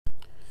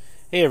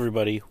Hey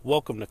everybody,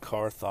 welcome to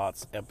Car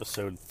Thoughts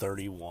episode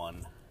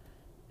 31.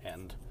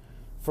 And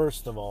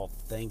first of all,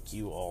 thank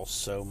you all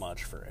so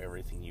much for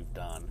everything you've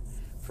done,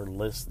 for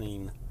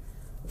listening,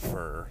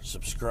 for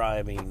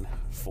subscribing,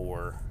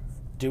 for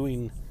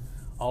doing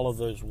all of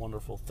those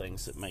wonderful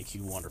things that make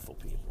you wonderful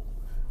people.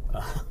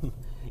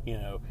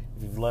 If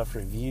you've left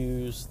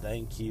reviews,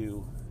 thank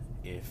you.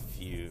 If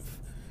you've,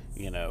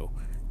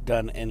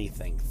 done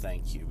anything,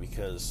 thank you.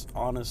 Because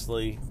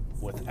honestly,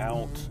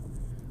 without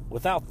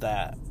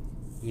that,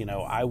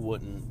 I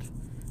wouldn't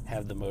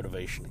have the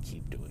motivation to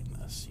keep doing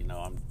this.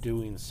 I'm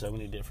doing so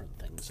many different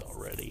things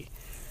already.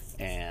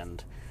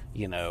 And,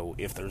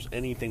 if there's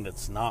anything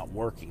that's not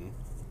working,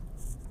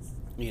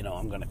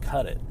 I'm going to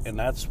cut it. And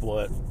that's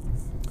what,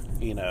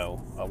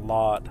 a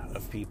lot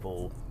of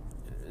people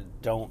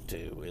don't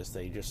do, is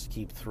they just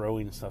keep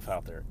throwing stuff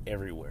out there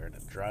everywhere. And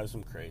it drives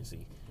them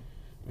crazy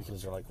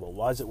because they're like, well,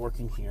 why is it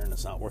working here and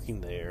it's not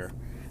working there?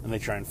 And they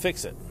try and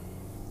fix it,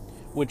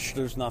 which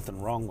there's nothing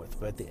wrong with.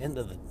 But at the end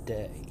of the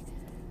day,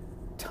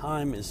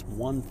 time is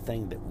one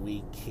thing that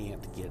we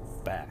can't get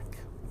back.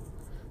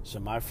 So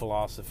my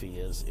philosophy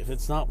is, if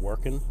it's not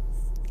working,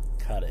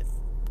 cut it.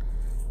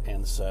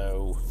 And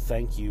so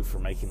thank you for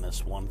making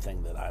this one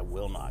thing that I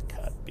will not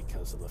cut,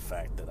 because of the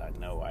fact that I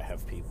know I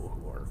have people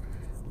who are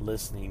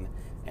listening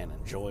and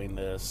enjoying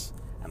this.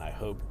 And I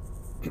hope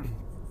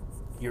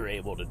you're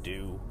able to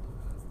do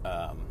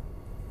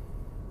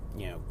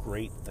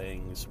great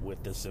things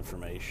with this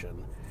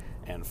information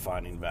and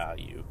finding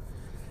value.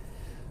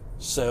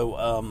 So,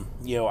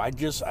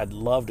 I'd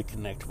love to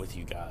connect with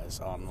you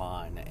guys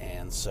online.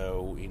 And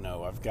so,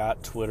 I've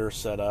got Twitter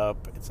set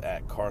up. It's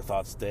at Car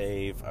Thoughts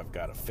Dave. I've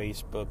got a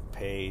Facebook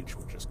page,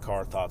 which is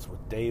Car Thoughts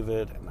with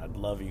David. And I'd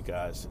love you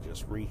guys to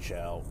just reach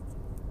out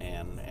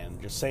and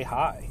just say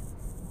hi.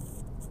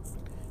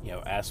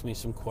 Ask me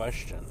some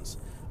questions.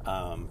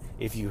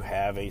 If you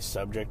have a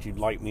subject you'd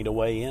like me to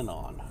weigh in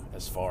on,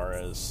 as far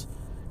as,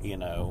 you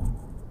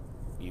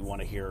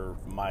want to hear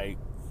my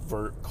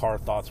Car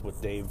Thoughts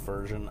with Dave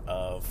version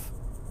of,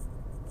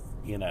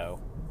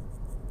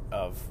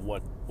 of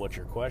what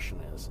your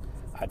question is,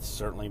 I'd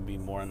certainly be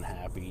more than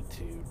happy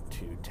to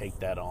take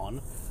that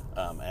on.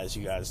 As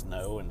you guys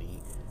know, in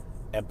the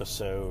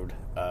episode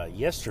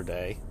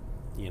yesterday,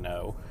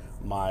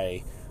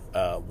 my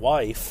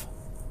wife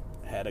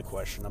had a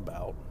question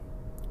about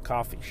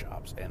coffee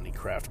shops and the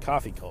craft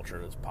coffee culture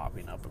that's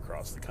popping up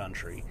across the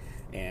country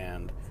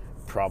and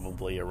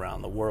probably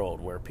around the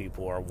world, where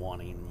people are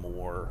wanting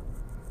more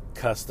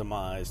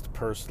customized,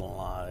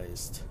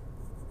 personalized,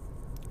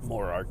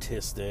 more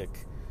artistic,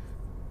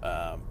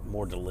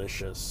 more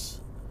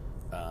delicious,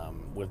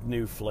 with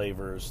new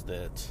flavors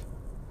that,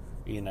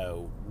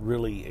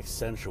 really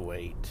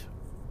accentuate,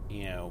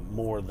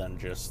 more than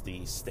just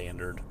the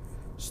standard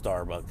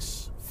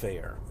Starbucks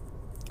fare.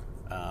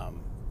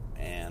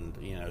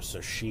 So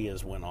she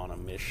has went on a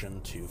mission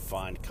to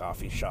find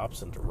coffee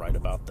shops and to write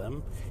about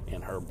them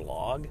in her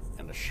blog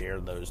and to share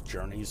those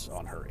journeys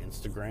on her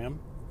Instagram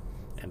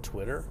and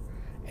Twitter.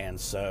 And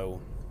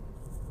so,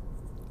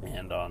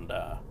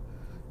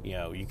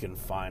 you can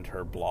find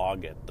her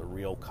blog at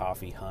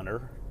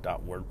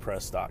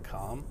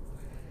therealcoffeehunter.wordpress.com.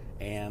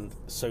 And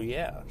so,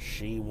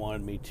 she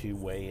wanted me to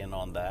weigh in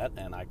on that,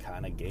 and I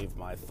kind of gave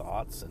my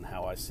thoughts and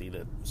how I see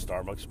that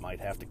Starbucks might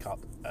have to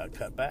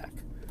cut back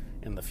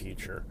in the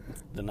future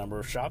the number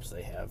of shops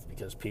they have,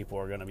 because people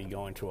are going to be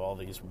going to all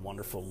these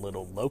wonderful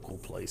little local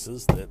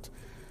places that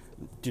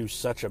do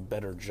such a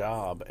better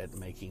job at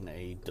making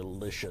a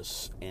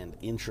delicious and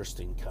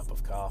interesting cup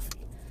of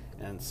coffee.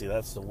 And see,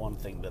 that's the one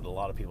thing that a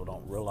lot of people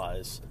don't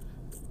realize,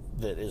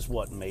 that is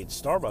what made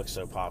Starbucks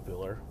so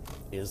popular,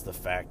 is the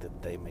fact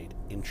that they made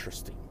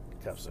interesting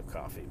cups of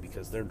coffee.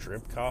 Because their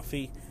drip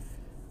coffee,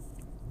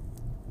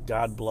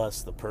 God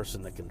bless the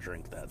person that can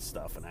drink that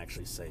stuff and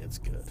actually say it's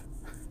good.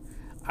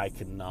 I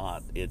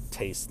cannot. It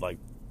tastes like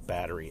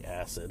battery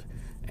acid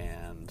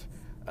and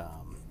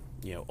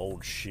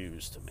old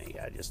shoes to me.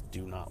 I just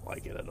do not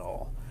like it at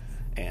all.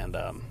 And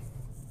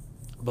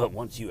but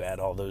once you add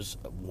all those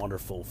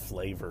wonderful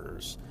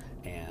flavors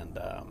and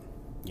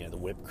the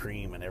whipped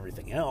cream and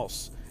everything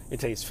else, it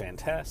tastes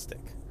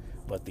fantastic.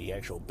 But the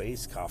actual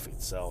base coffee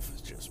itself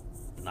is just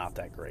not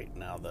that great.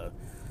 Now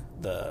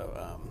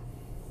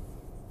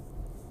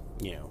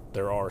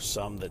there are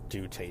some that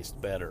do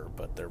taste better,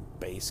 but their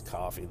base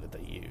coffee that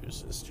they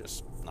use is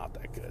just not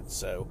that good.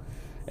 So,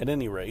 at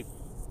any rate,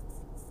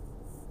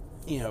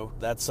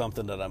 that's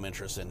something that I'm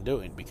interested in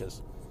doing,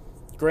 because,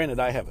 granted,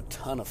 I have a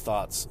ton of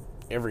thoughts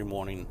every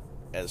morning,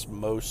 as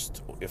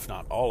most, if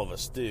not all of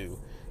us do,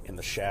 in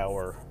the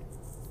shower,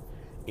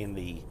 in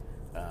the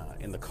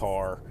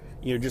car,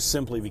 just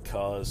simply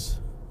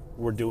because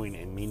we're doing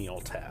a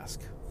menial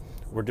task.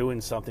 We're doing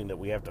something that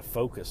we have to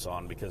focus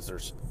on because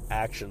there's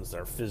actions that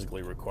are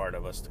physically required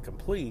of us to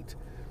complete.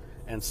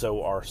 And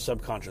so our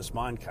subconscious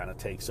mind kind of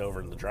takes over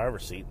in the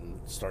driver's seat and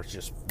starts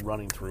just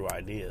running through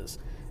ideas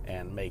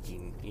and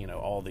making,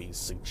 all these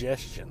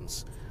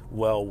suggestions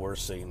while we're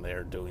sitting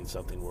there doing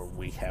something where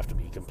we have to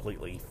be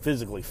completely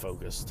physically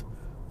focused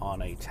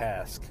on a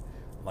task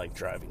like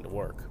driving to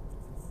work.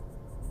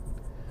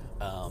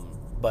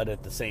 But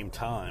at the same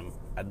time,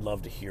 I'd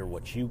love to hear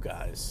what you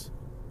guys,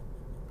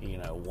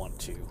 want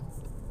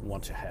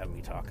to have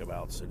me talk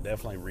about. So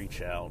definitely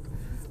reach out,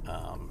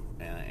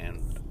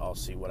 and I'll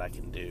see what I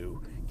can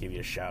do. Give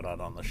you a shout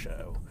out on the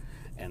show.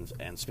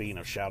 And speaking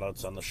of shout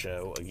outs on the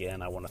show,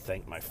 again, I want to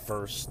thank my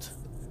first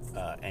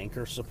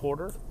Anchor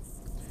supporter.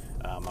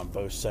 I'm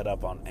both set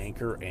up on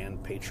Anchor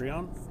and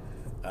Patreon.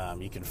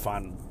 You can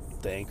find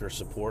the Anchor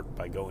support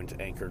by going to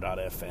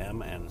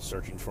anchor.fm and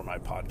searching for my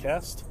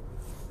podcast.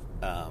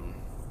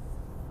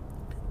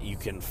 You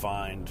can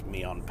find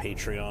me on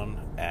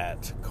Patreon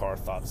at Car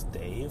Thoughts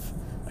Dave.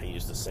 I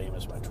use the same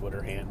as my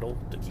Twitter handle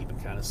to keep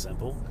it kind of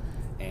simple.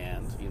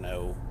 And,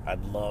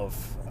 I'd love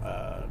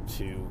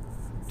to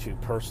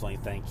personally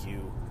thank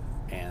you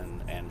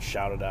and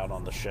shout it out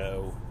on the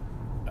show.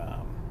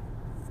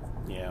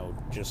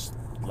 Just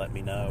let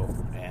me know,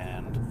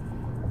 and,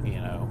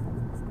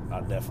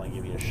 I'll definitely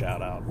give you a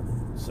shout out.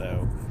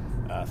 So,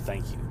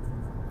 thank you,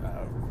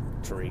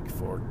 Tariq,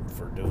 for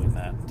doing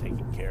that and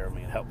taking care of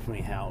me. It helped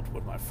me out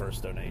with my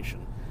first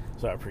donation,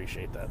 so I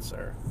appreciate that,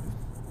 sir.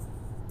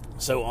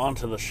 So on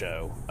to the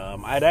show.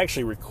 I'd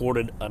actually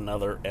recorded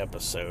another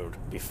episode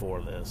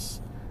before this,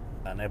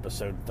 an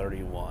episode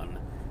 31,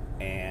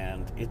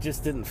 and it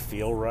just didn't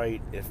feel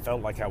right. It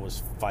felt like I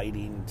was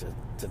fighting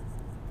to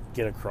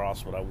get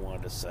across what I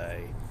wanted to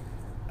say.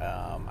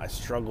 I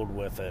struggled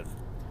with it.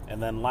 And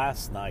then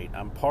last night,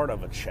 I'm part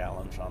of a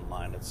challenge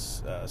online.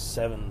 It's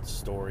 7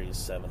 stories,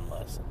 7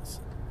 lessons.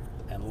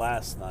 And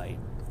last night,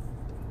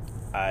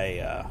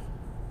 I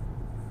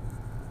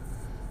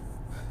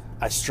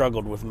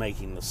struggled with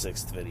making the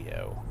 6th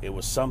video. It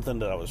was something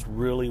that I was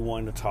really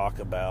wanting to talk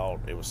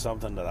about. It was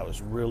something that I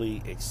was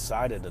really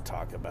excited to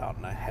talk about.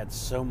 And I had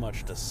so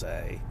much to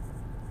say.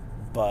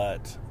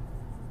 But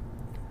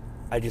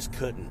I just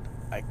couldn't.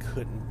 I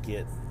couldn't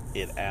get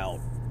it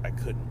out. I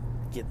couldn't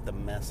get the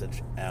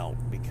message out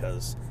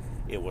because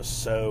it was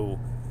so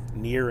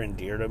near and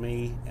dear to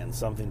me and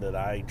something that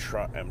I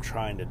am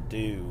trying to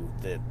do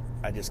that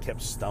I just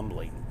kept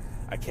stumbling.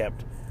 I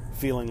kept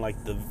feeling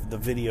like the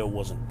video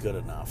wasn't good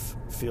enough,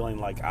 feeling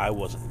like I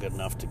wasn't good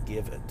enough to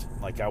give it,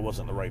 like I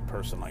wasn't the right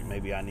person, like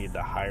maybe I needed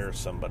to hire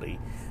somebody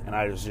and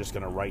I was just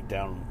going to write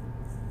down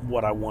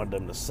what I wanted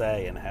them to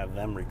say and have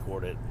them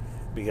record it,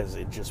 because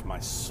it just, my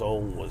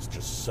soul was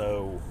just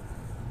so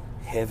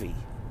heavy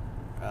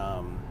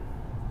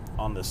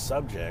on this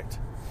subject.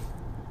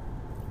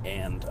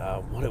 And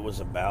what it was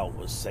about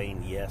was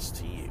saying yes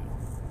to you.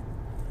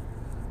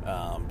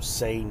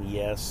 Saying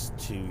yes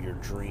to your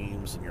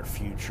dreams and your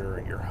future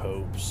and your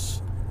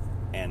hopes,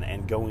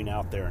 and going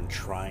out there and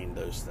trying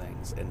those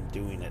things and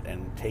doing it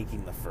and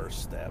taking the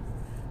first step.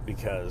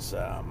 Because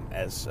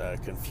as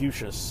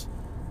Confucius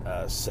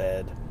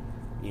said,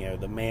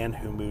 the man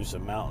who moves a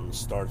mountain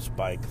starts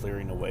by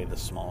clearing away the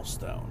small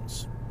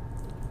stones.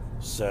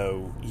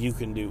 So you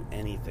can do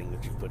anything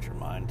that you put your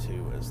mind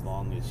to as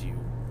long as you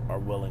are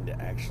willing to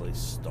actually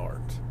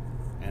start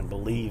and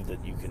believe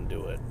that you can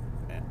do it,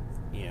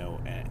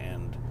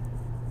 and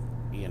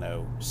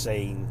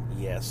saying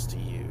yes to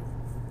you.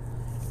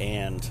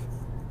 And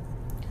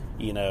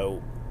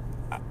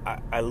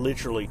I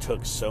literally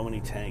took so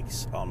many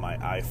takes on my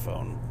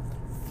iPhone,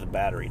 the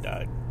battery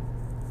died.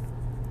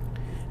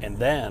 And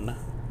then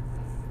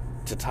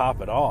to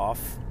top it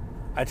off,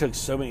 I took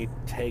so many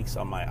takes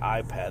on my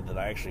iPad that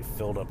I actually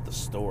filled up the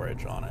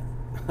storage on it.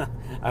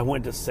 I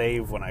went to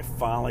save when I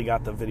finally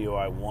got the video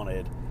I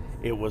wanted.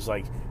 It was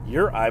like,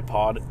 your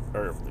iPad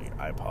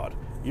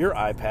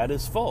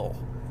is full.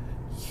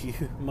 You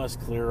must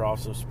clear off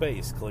some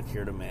space. Click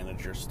here to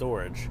manage your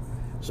storage.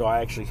 So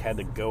I actually had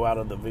to go out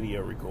of the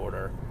video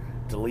recorder,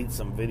 delete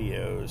some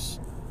videos,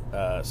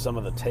 some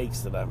of the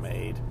takes that I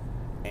made,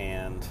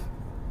 and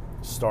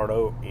start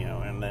over,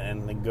 and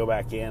then go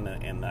back in,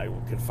 and I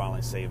could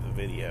finally save the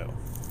video.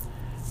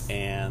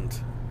 And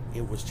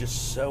it was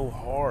just so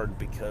hard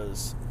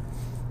because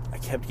I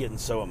kept getting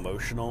so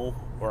emotional,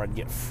 or I'd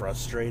get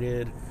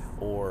frustrated,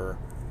 or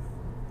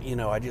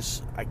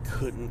I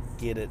couldn't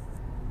get it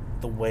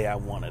the way I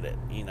wanted it.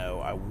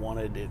 I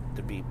wanted it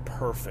to be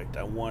perfect.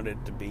 I wanted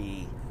it to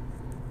be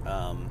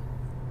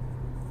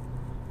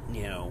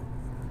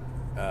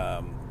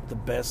the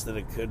best that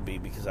it could be,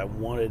 because I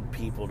wanted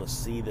people to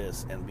see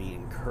this and be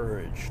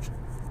encouraged,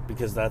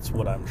 because that's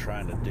what I'm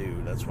trying to do.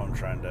 That's what I'm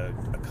trying to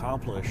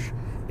accomplish,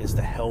 is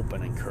to help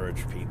and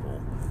encourage people.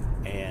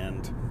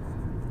 And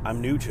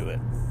I'm new to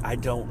it. I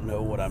don't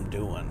know what I'm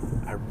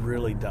doing. I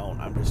really don't.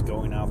 I'm just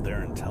going out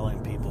there and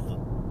telling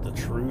people the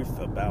truth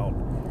about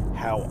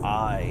how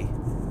I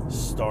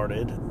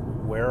started,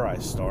 where I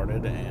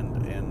started,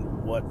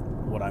 and what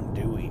I'm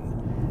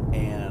doing.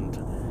 And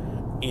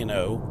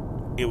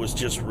it was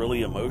just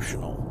really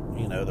emotional.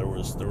 There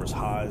was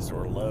highs, there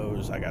were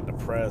lows. I got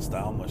depressed.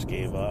 I almost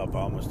gave up.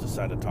 I almost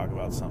decided to talk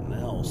about something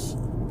else.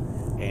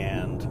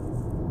 And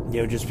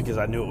just because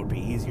I knew it would be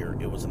easier,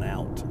 it was an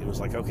out. It was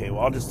like, okay,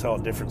 well, I'll just tell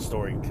a different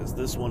story, because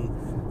this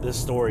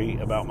story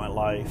about my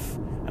life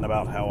and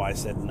about how I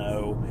said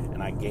no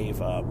and I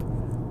gave up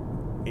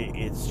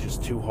it's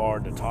just too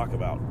hard to talk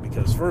about.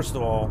 Because first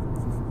of all,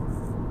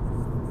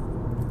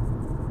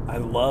 I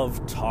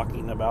love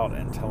talking about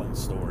and telling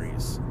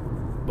stories.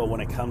 But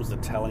when it comes to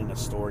telling a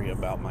story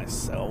about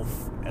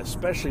myself,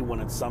 especially when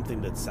it's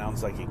something that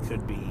sounds like it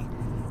could be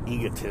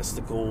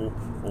egotistical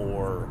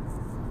or,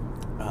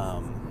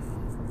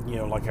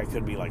 like I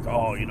could be like,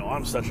 oh,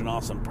 I'm such an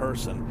awesome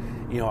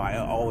person. I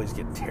always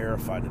get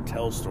terrified to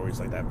tell stories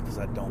like that because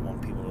I don't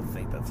want people to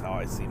think that's how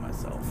I see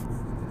myself.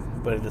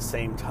 But at the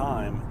same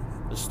time,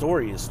 the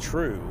story is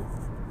true.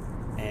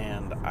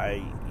 And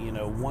I,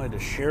 wanted to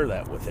share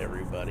that with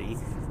everybody.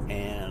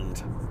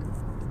 And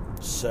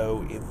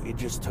so it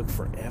just took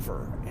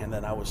forever. And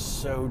then I was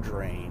so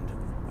drained.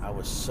 I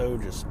was so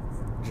just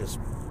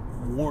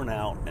worn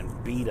out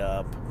and beat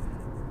up.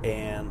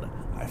 And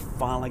I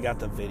finally got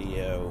the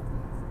video,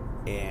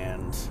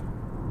 and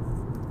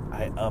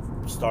I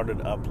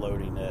started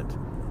uploading it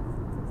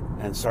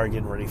and started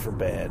getting ready for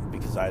bed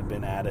because I had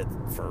been at it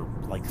for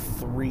like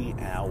 3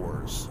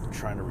 hours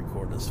trying to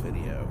record this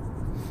video.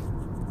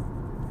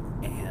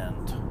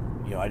 And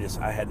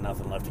I had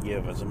nothing left to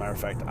give. As a matter of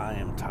fact, I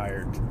am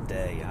tired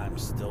today. I'm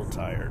still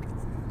tired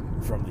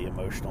from the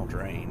emotional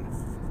drain.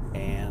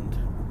 And,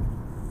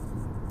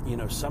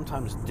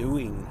 sometimes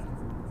doing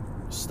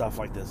stuff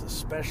like this,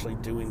 especially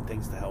doing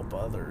things to help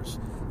others,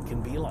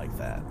 can be like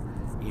that.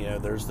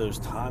 There's those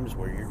times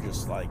where you're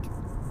just like,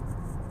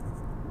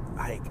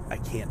 I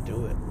can't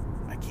do it.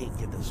 I can't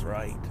get this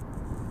right.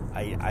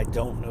 I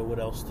don't know what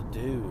else to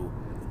do.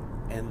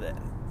 And then,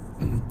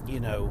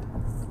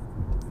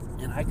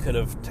 and I could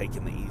have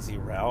taken the easy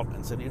route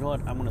and said, you know what,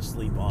 I'm going to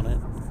sleep on it,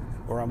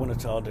 or I'm going to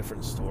tell a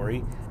different story,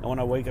 and when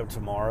I wake up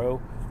tomorrow,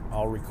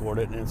 I'll record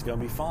it and it's going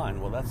to be fine.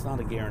 Well, that's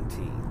not a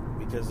guarantee,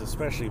 because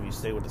especially if you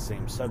stay with the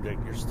same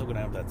subject, you're still going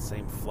to have that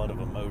same flood of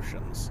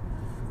emotions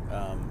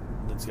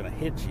that's going to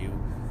hit you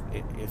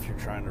if you're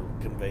trying to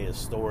convey a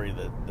story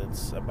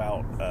that's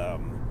about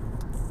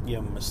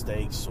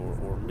mistakes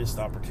or missed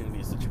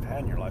opportunities that you've had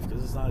in your life,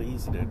 because it's not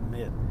easy to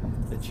admit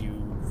that you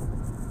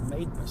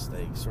made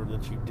mistakes or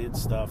that you did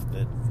stuff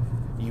that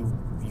you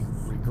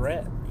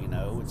regret.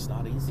 It's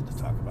not easy to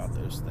talk about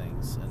those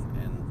things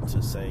and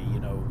to say,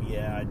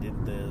 yeah, I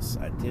did this,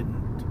 I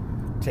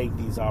didn't take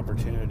these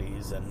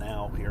opportunities, and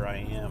now here I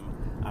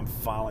am. I'm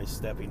finally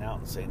stepping out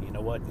and saying, you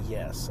know what,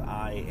 yes,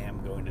 I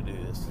am going to do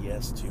this.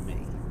 Yes to me.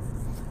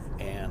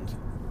 And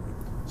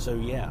so,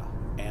 yeah,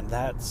 and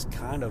that's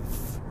kind of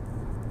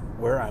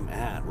where I'm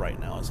at right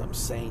now, is I'm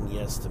saying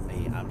yes to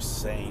me. I'm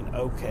saying,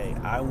 okay,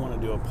 I want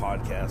to do a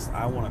podcast.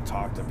 I want to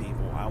talk to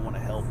people. I want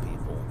to help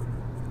people.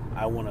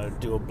 I want to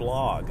do a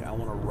blog. I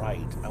want to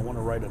write. I want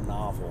to write a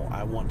novel.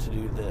 I want to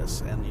do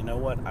this. And you know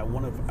what?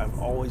 I've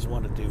always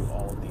wanted to do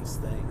all of these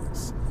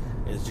things,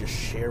 is just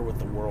share with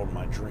the world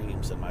my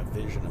dreams and my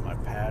vision and my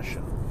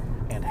passion,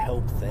 and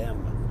help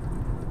them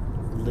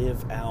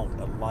live out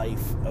a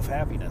life of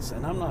happiness.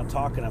 And I'm not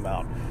talking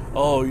about,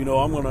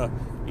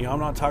 I'm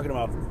not talking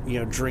about,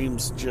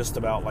 dreams just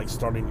about like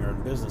starting your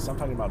own business. I'm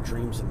talking about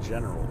dreams in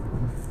general.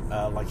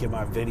 Like in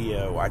my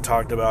video, I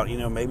talked about,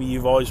 maybe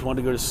you've always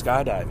wanted to go to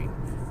skydiving.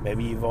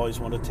 Maybe you've always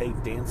wanted to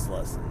take dance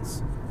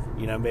lessons.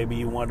 Maybe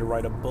you wanted to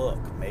write a book.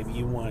 Maybe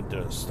you wanted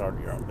to start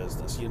your own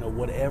business.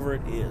 Whatever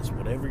it is,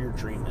 whatever your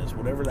dream is,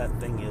 whatever that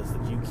thing is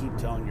that you keep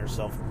telling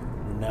yourself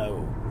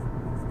no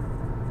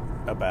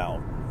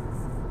about.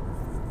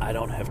 I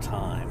don't have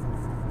time.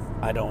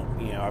 I don't,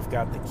 I've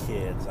got the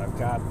kids. I've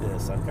got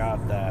this. I've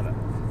got that.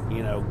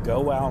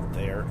 Go out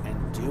there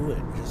and do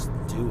it. Just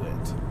do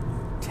it.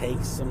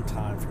 Take some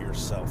time for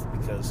yourself,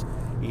 because,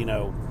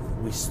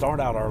 we start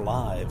out our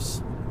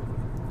lives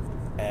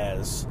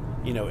as,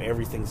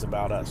 everything's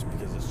about us,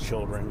 because as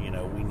children,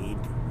 we need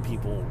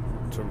people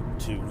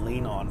to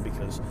lean on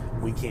because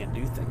we can't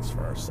do things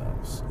for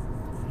ourselves.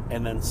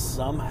 And then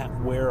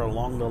somewhere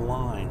along the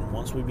line,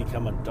 once we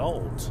become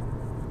adults,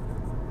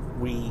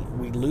 we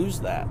lose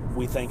that.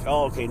 We think,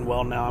 oh, okay,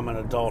 well, now I'm an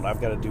adult,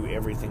 I've got to do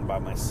everything by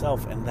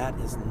myself. And that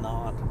is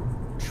not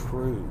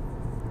true.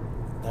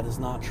 That is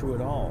not true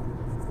at all.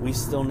 We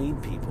still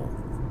need people.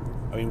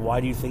 I mean,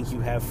 why do you think you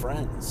have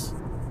friends?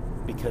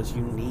 Because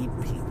you need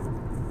people.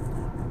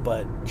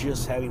 But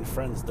just having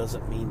friends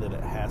doesn't mean that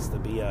it has to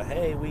be a,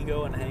 hey, we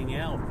go and hang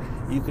out.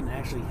 You can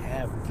actually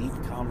have deep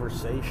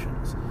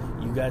conversations.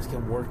 You guys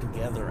can work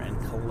together and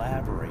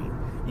collaborate.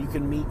 You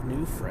can meet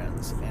new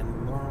friends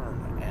and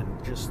learn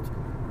and just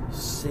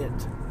sit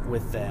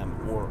with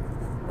them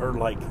or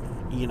like,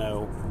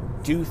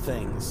 do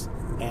things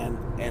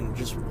and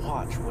just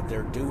watch what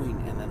they're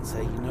doing and then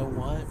say, you know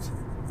what?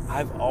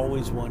 I've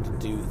always wanted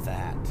to do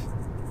that.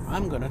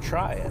 I'm going to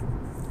try it.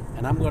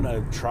 And I'm going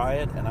to try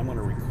it, and I'm going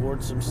to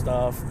record some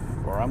stuff,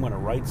 or I'm going to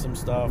write some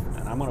stuff,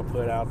 and I'm going to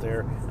put it out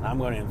there, and I'm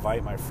going to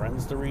invite my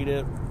friends to read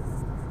it,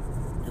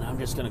 and I'm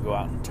just going to go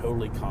out and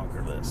totally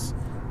conquer this,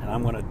 and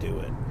I'm going to do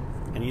it.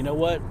 And you know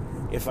what?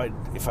 If I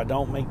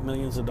don't make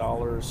millions of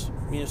dollars,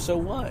 so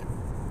what?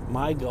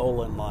 My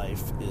goal in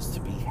life is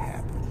to be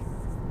happy.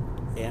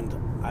 And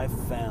I've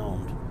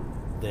found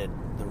that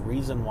the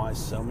reason why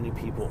so many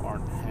people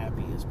aren't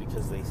happy is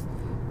because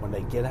when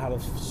they get out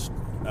of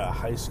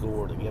high school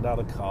or to get out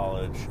of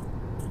college,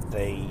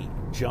 they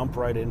jump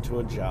right into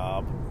a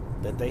job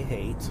that they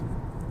hate,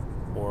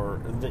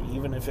 or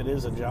even if it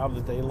is a job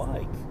that they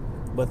like,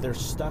 but they're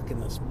stuck in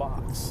this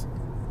box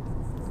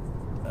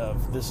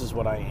of, this is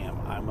what I am.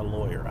 I'm a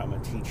lawyer. I'm a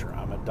teacher.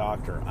 I'm a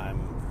doctor. I'm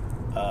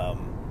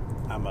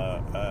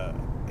a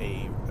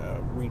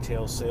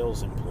retail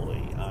sales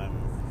employee. I'm,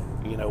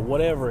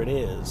 whatever it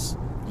is,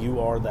 you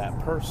are that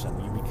person.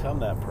 You become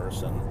that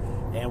person,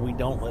 and we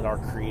don't let our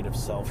creative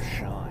self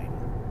shine.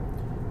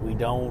 We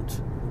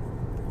don't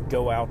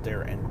go out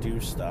there and do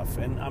stuff.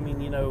 And I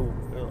mean,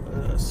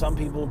 some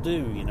people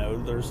do.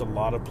 There's a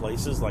lot of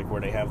places like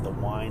where they have the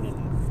wine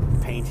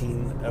and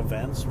painting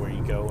events where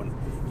you go and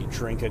you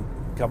drink a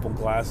couple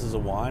glasses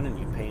of wine and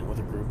you paint with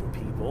a group of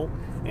people,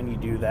 and you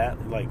do that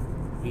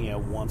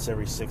once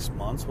every 6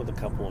 months with a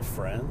couple of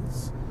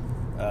friends.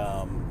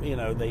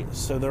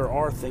 So there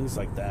are things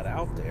like that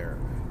out there,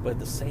 but at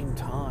the same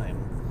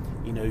time,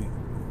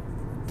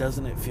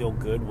 doesn't it feel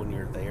good when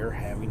you're there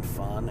having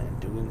fun and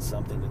doing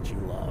something that you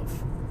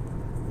love?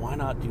 Why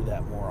not do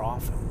that more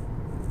often?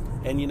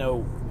 And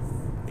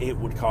it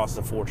would cost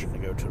a fortune to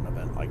go to an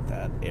event like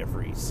that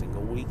every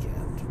single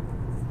weekend,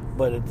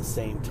 but at the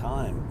same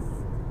time,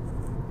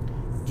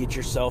 get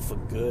yourself a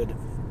good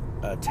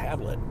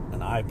tablet, an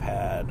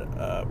iPad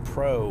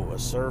Pro, a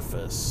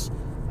Surface,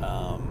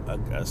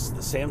 the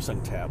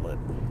Samsung tablet,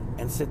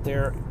 and sit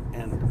there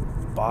and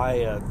buy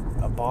a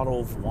bottle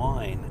of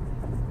wine,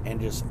 and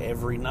just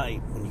every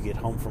night when you get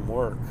home from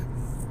work,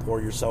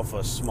 pour yourself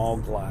a small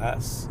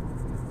glass,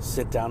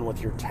 sit down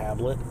with your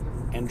tablet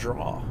and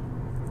draw,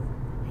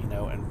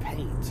 and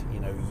paint,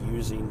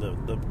 using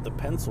the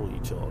pencil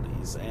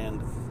utilities,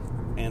 and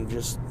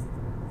just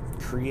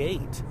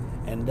create,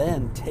 and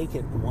then take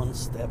it one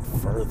step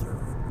further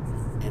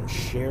and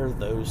share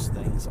those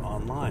things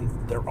online.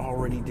 They're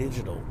already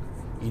digital.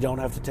 You don't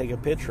have to take a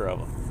picture of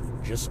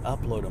them. Just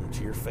upload them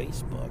to your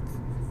Facebook.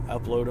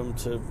 Upload them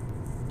to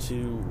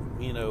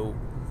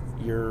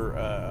your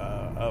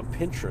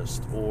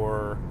Pinterest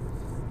or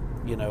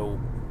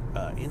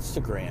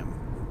Instagram,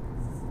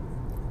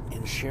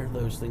 and share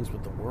those things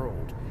with the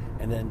world.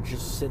 And then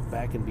just sit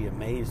back and be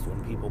amazed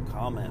when people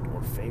comment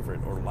or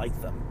favorite or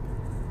like them.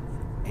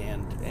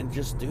 And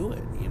just do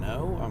it,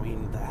 I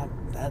mean,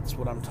 that's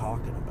what I'm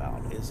talking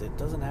about, is it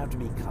doesn't have to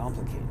be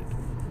complicated.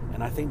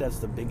 And I think that's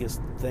the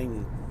biggest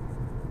thing,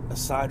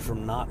 aside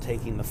from not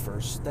taking the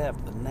first step.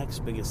 The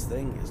next biggest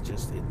thing is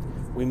just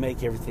we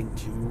make everything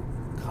too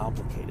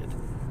complicated.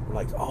 We're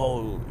like,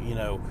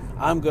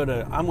 I'm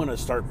gonna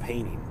start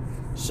painting,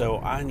 so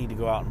I need to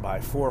go out and buy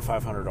 $400 or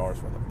 $500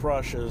 worth of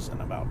brushes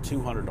and about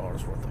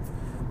 $200 worth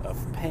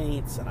of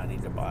paints, and I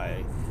need to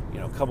buy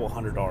a couple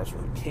 $100 worth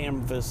of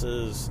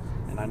canvases,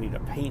 and I need a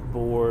paint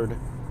board,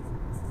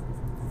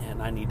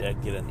 and I need to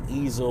get an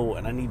easel,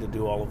 and I need to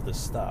do all of this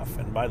stuff.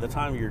 And by the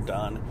time you're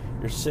done,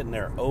 you're sitting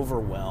there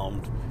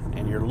overwhelmed,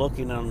 and you're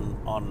looking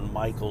on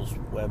Michael's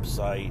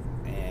website,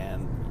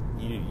 and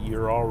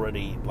you're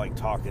already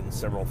talking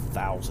several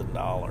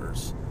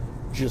 $1,000s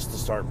just to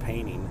start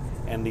painting,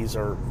 and these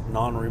are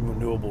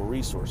non-renewable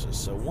resources.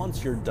 So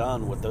once you're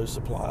done with those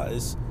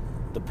supplies,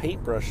 the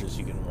paintbrushes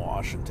you can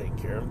wash and take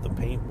care of, the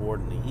paint board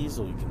and the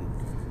easel you can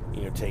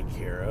take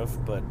care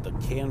of, but the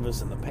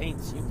canvas and the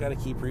paints, you've got to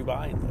keep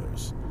rebuying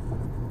those.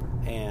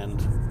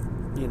 And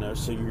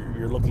so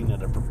you're looking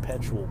at a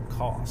perpetual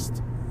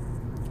cost.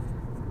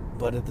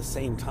 But at the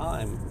same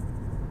time,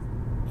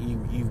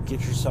 you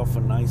get yourself a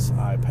nice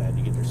iPad,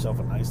 you get yourself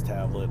a nice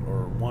tablet,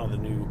 or one of the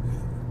new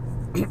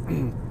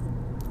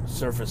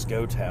Surface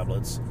Go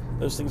tablets.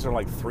 Those things are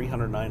like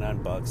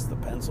 $399. The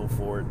pencil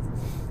for it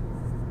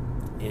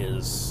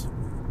is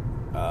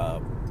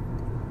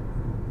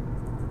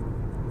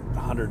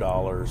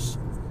 $100.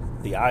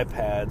 The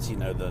iPads,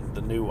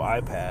 the new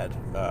iPad,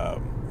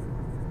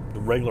 the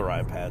regular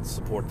iPads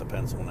support the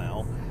pencil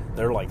now.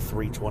 They're like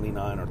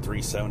 $329 or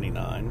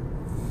 $379.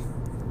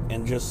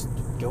 And just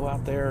go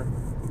out there,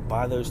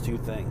 buy those two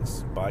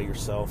things. Buy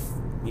yourself,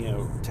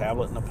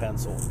 tablet and a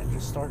pencil, and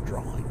just start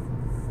drawing.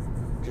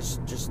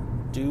 Just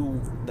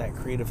do that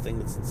creative thing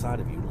that's inside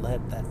of you.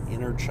 Let that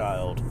inner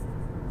child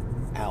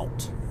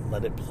out.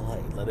 Let it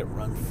play. Let it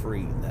run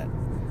free.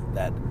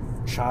 That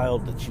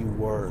child that you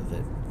were,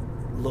 that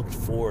looked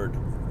forward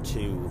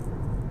to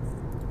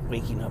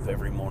waking up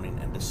every morning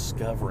and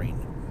discovering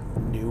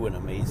new and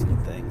amazing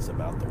things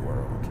about the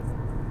world.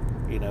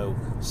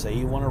 Say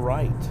you want to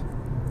write.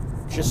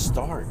 Just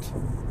start.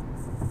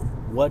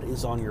 What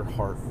is on your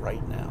heart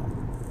right now?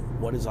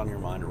 What is on your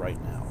mind right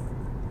now?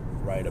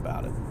 Write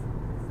about it.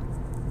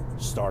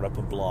 Start up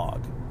a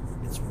blog.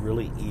 It's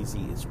really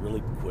easy. It's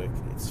really quick.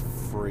 It's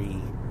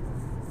free.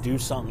 Do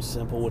something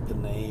simple with the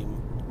name.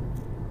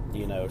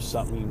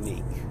 Something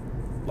unique.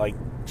 Like,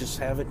 just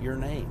have it your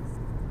name.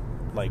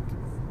 Like,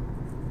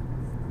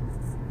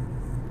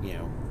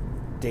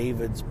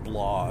 David's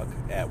blog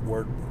at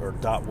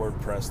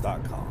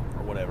 .wordpress.com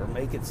or whatever.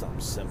 Make it something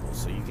simple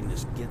so you can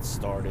just get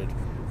started,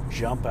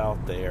 jump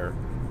out there,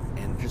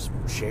 and just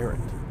share it.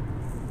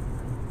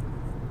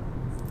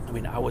 I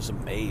mean, I was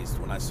amazed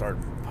when I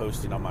started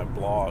posting on my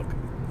blog,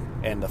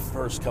 and the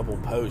first couple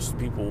posts,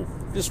 people,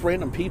 just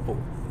random people,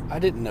 I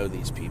didn't know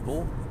these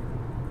people,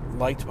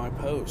 liked my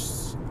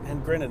posts.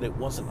 And granted, it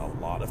wasn't a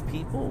lot of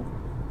people,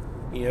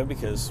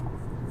 because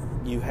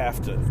you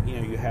have to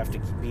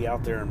be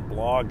out there and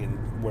blog,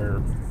 and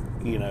where,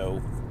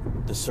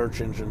 the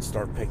search engines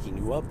start picking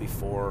you up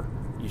before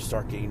you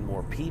start getting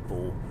more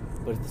people.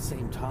 But at the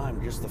same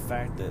time, just the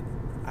fact that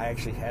I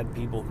actually had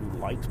people who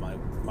liked my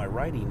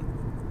writing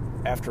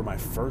after my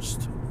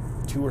first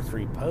 2 or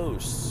 3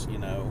 posts,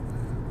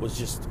 was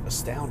just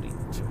astounding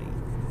to me.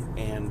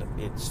 And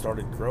it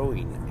started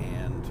growing,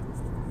 and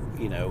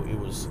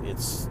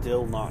it's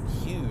still not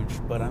huge,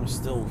 but I'm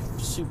still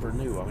super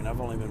new. I mean,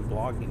 I've only been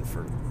blogging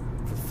for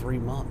 3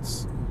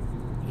 months.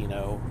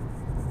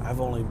 I've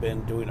only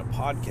been doing a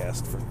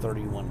podcast for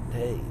 31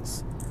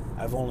 days.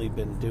 I've only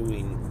been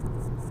doing,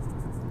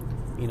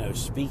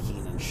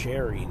 speaking and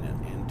sharing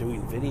and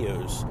doing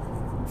videos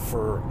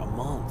for a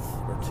month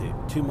or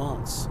 2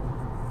 months.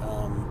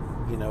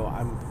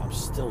 I'm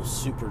still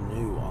super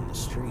new on the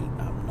street.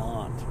 I'm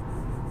not.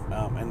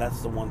 And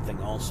that's the one thing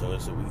also,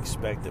 is that we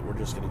expect that we're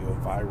just going to go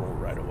viral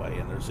right away.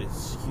 And there's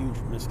this huge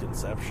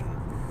misconception.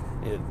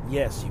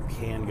 Yes, you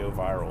can go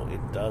viral.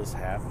 It does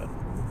happen.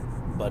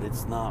 But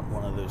it's not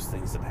one of those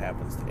things that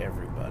happens to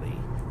everybody.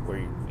 Where,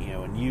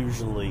 and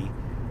usually,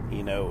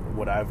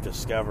 what I've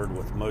discovered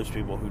with most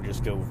people who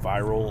just go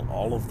viral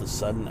all of the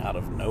sudden out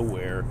of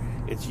nowhere,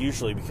 it's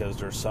usually because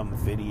there's some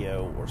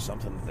video or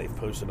something that they've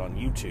posted on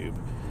YouTube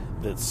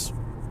that's,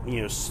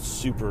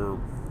 super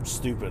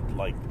stupid,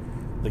 like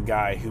the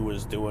guy who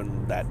was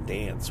doing that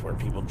dance where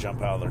people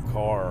jump out of their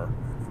car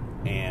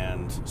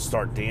and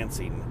start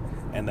dancing,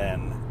 and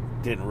then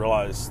didn't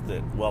realize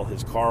that,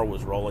 his car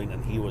was rolling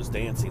and he was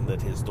dancing,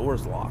 that his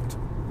door's locked.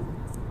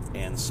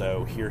 And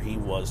so here he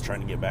was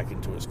trying to get back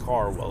into his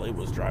car while it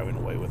was driving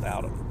away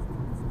without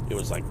him. It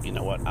was like, you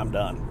know what, I'm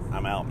done.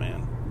 I'm out,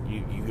 man.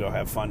 You go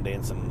have fun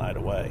dancing the night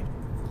away.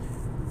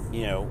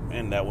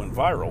 And that went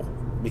viral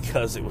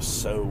because it was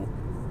so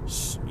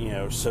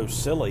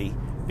silly,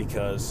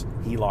 because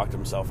he locked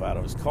himself out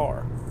of his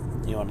car.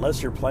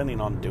 Unless you're planning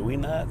on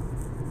doing that,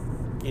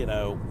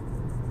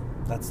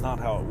 that's not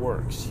how it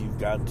works. You've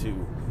got to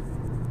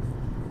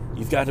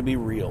be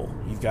real.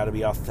 You've got to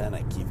be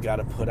authentic. You've got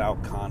to put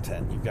out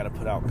content. You've got to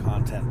put out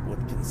content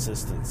with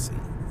consistency.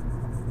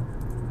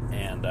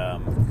 And,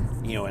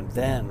 and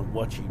then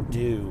what you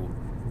do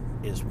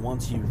is,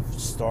 once you've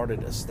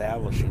started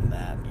establishing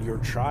that, your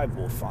tribe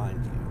will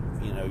find you.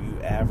 You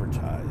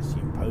advertise,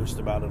 you post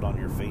about it on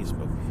your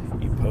Facebook,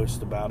 you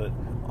post about it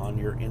on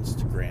your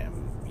Instagram,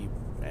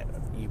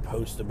 you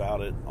post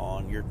about it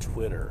on your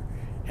Twitter,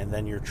 and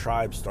then your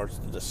tribe starts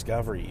to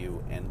discover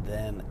you. And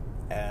then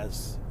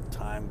as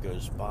time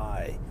goes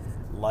by,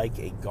 like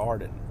a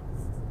garden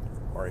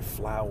or a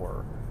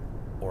flower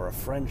or a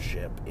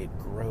friendship, it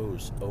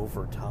grows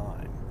over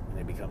time and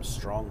it becomes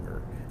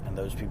stronger, and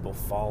those people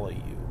follow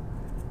you.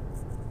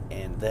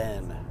 And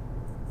then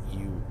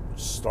you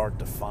start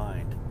to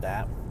find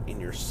that in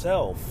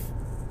yourself,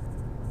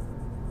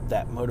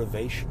 that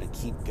motivation to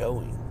keep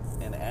going.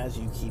 And as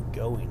you keep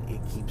going,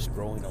 it keeps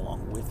growing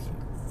along with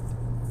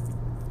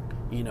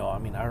you.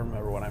 I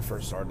remember when I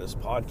first started this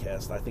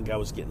podcast, I think I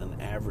was getting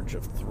an average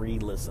of 3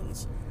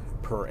 listens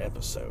per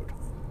episode.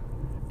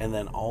 And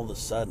then all of a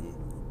sudden,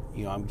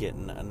 I'm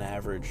getting an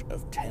average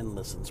of 10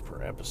 listens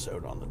per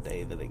episode on the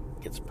day that it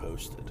gets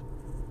posted.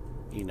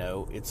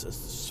 It's a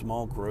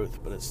small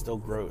growth, but it's still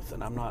growth.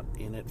 And I'm not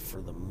in it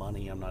for the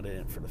money. I'm not in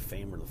it for the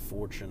fame or the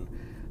fortune.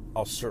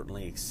 I'll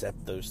certainly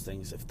accept those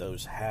things if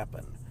those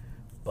happen.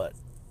 But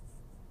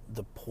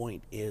the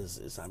point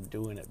is I'm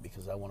doing it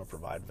because I want to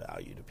provide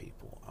value to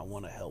people. I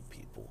want to help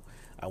people.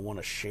 I want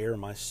to share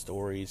my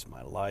stories,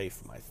 my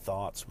life, my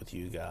thoughts with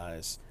you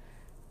guys,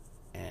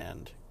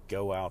 and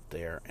go out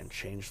there and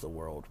change the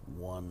world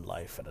one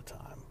life at a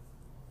time.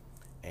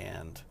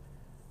 And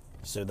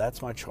so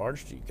that's my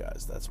charge to you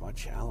guys. That's my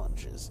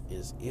challenge, is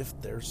if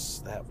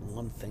there's that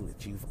one thing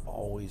that you've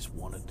always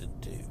wanted to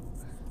do,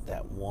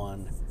 that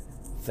one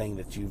thing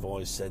that you've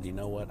always said, you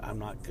know what, I'm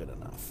not good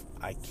enough.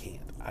 I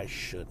can't. I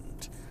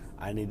shouldn't.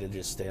 I need to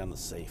just stay on the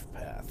safe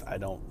path. I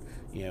don't,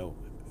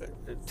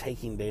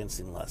 taking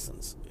dancing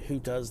lessons. Who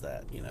does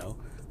that,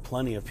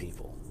 Plenty of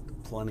people.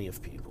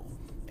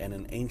 And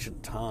in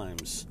ancient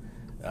times,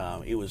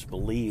 it was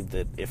believed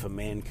that if a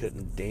man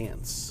couldn't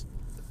dance,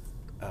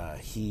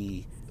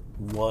 he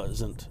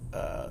wasn't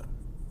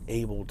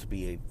able to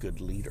be a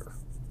good leader,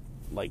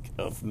 like,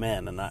 of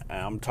men. And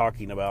I'm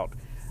talking about,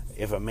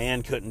 if a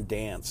man couldn't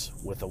dance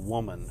with a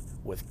woman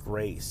with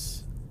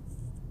grace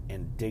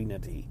and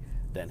dignity,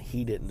 then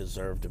he didn't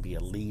deserve to be a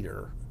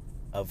leader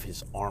of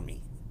his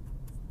army.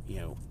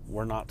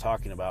 We're not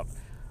talking about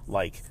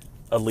like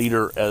a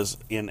leader as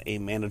in a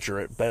manager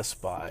at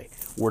Best Buy.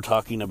 We're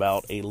talking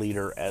about a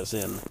leader as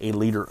in a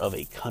leader of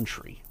a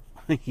country.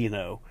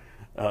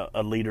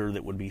 A leader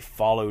that would be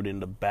followed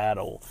into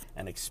battle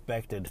and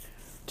expected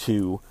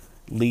to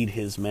lead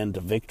his men to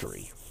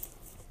victory.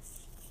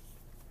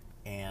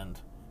 And,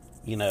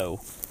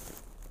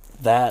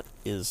 that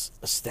is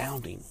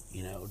astounding,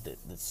 that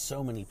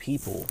so many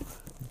people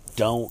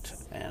don't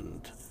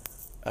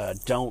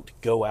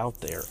go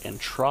out there and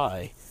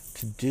try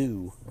to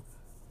do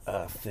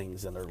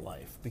things in their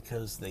life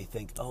because they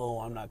think, oh,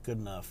 I'm not good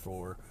enough,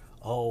 or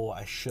oh,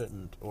 I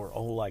shouldn't, or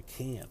oh, I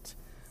can't.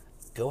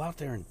 Go out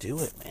there and do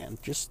it, man.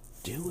 Just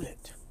do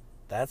it.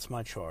 That's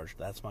my charge.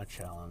 That's my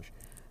challenge.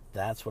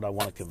 That's what I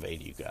want to convey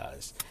to you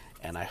guys.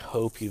 And I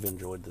hope you've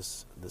enjoyed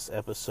this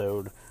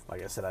episode.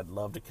 Like I said, I'd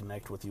love to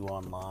connect with you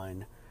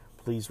online.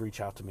 Please reach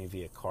out to me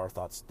via Car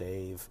Thoughts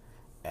Dave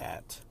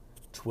at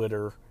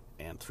Twitter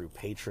and through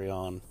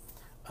Patreon.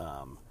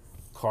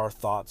 Car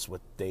Thoughts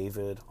with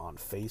David on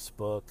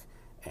Facebook,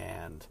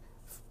 and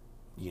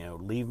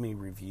leave me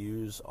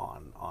reviews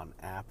on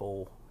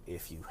Apple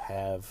if you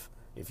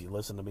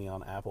listen to me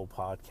on Apple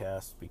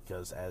Podcasts,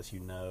 because as you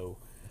know,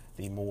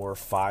 the more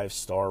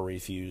 5-star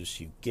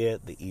reviews you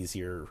get, the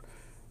easier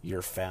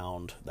you're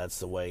found. That's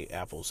the way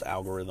Apple's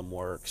algorithm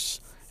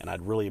works, and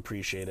I'd really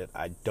appreciate it.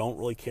 I don't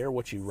really care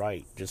what you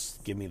write,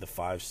 just give me the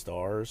 5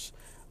 stars.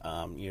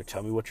 Tell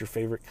me what your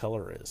favorite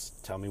color is.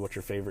 Tell me what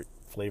your favorite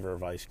flavor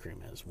of ice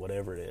cream is.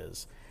 Whatever it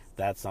is,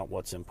 that's not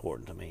what's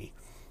important to me.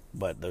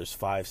 But those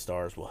 5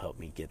 stars will help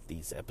me get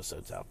these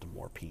episodes out to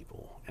more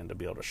people and to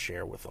be able to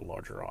share with a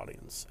larger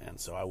audience. And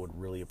so I would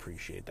really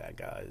appreciate that,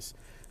 guys.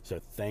 So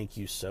thank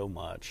you so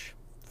much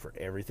for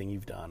everything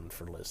you've done,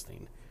 for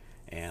listening.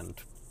 And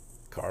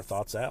Car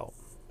Thoughts out.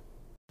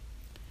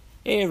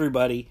 Hey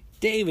everybody,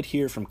 David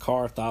here from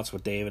Car Thoughts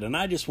with David, and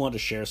I just want to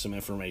share some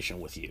information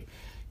with you.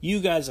 You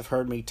guys have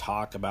heard me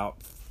talk about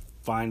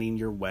finding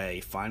your way,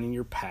 finding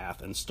your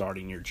path, and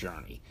starting your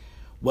journey.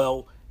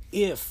 Well,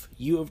 if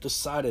you have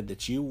decided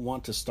that you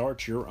want to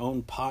start your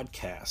own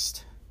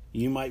podcast,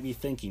 you might be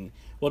thinking,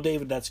 well,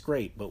 David, that's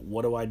great, but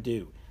what do I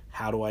do?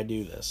 How do I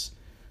do this?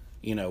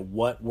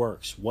 What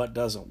works? What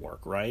doesn't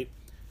work, right?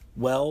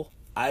 Well,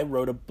 I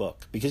wrote a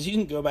book, because you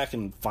can go back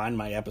and find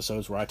my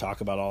episodes where I talk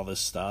about all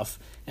this stuff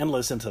and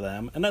listen to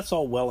them, and that's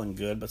all well and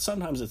good, but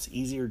sometimes it's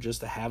easier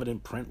just to have it in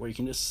print where you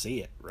can just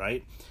see it,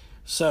 right?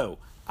 So,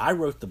 I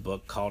wrote the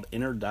book called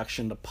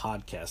Introduction to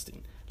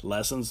Podcasting,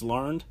 Lessons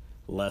Learned,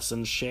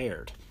 Lessons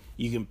Shared.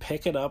 You can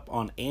pick it up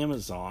on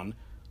Amazon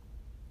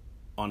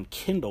on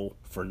Kindle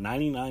for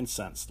 99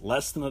 cents,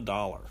 less than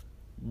 $1.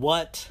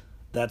 What?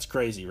 That's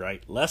crazy,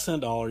 right? Less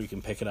than $1, you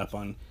can pick it up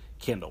on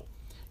Kindle.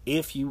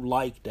 If you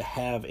like to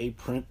have a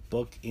print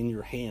book in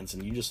your hands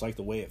and you just like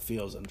the way it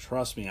feels, and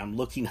trust me, I'm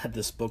looking at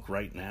this book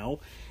right now,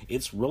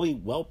 it's really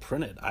well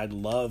printed. I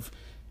love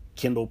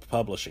Kindle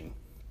publishing.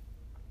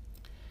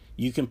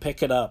 You can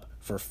pick it up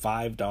for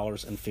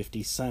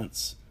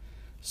 $5.50.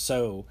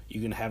 So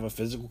you can have a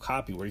physical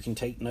copy where you can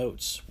take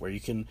notes, where you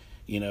can,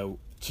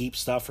 keep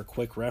stuff for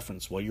quick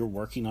reference while you're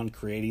working on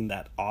creating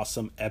that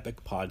awesome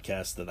epic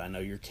podcast that I know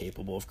you're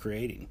capable of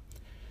creating.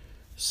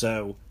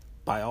 So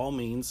by all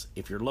means,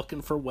 if you're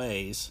looking for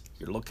ways,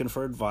 you're looking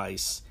for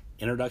advice,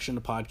 Introduction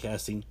to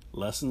Podcasting,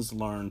 Lessons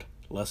Learned,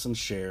 Lessons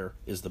Shared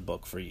is the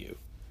book for you.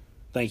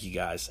 Thank you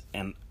guys,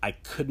 and I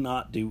could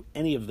not do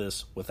any of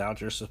this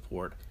without your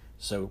support.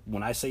 So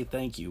when I say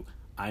thank you,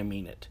 I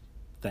mean it.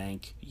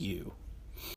 Thank you.